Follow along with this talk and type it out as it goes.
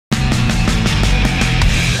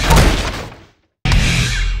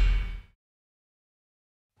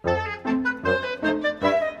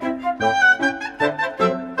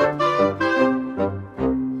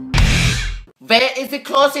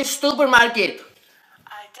closest supermarket?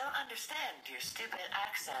 I don't understand your stupid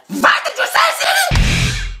accent. What did you say?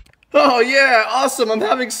 Oh yeah, awesome! I'm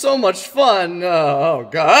having so much fun. Oh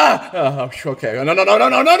god. Okay.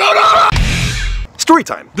 No. Story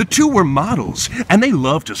time. The two were models, and they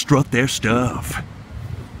loved to strut their stuff.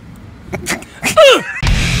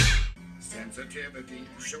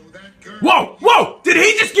 Whoa! Did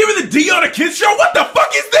he just give her the D on a kids show? What the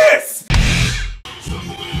fuck is this?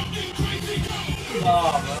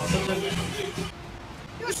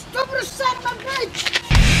 You stupid son of a bitch!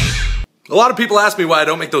 A lot of people ask me why I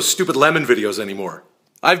don't make those stupid lemon videos anymore.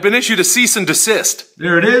 I've been issued a cease and desist.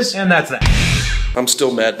 There it is, and that's that. I'm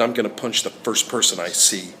still mad and I'm gonna punch the first person I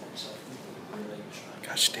see.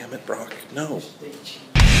 Gosh damn it, Brock. No.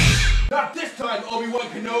 Not this time, Obi-Wan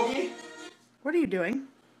Kenobi! What are you doing?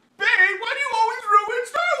 Babe, why do you always ruin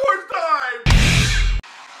Star Wars time?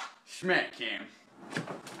 Smackcam.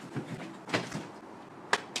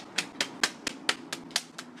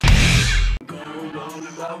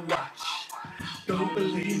 Don't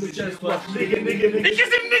believe me, just watch nigga.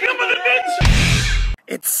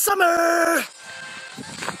 It's summer!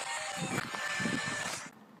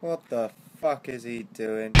 What the fuck is he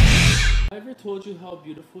doing? I ever told you how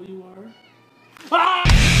beautiful you are?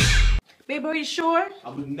 Babe, are you sure? I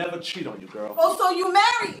would never cheat on you, girl. Oh, so you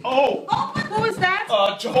married? Oh! Who is that?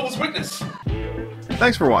 Jehovah's Witness.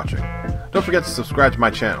 Thanks for watching. Don't forget to subscribe to my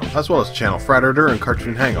channel, as well as Channel Frederator and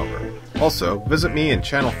Cartoon Hangover. Also, visit me and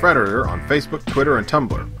Channel Frederator on Facebook, Twitter, and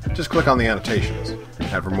Tumblr. Just click on the annotations.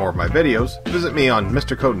 And for more of my videos, visit me on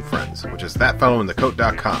Mr. Coat and Friends, which is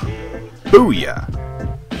thatfellowinthecoat.com. Booyah!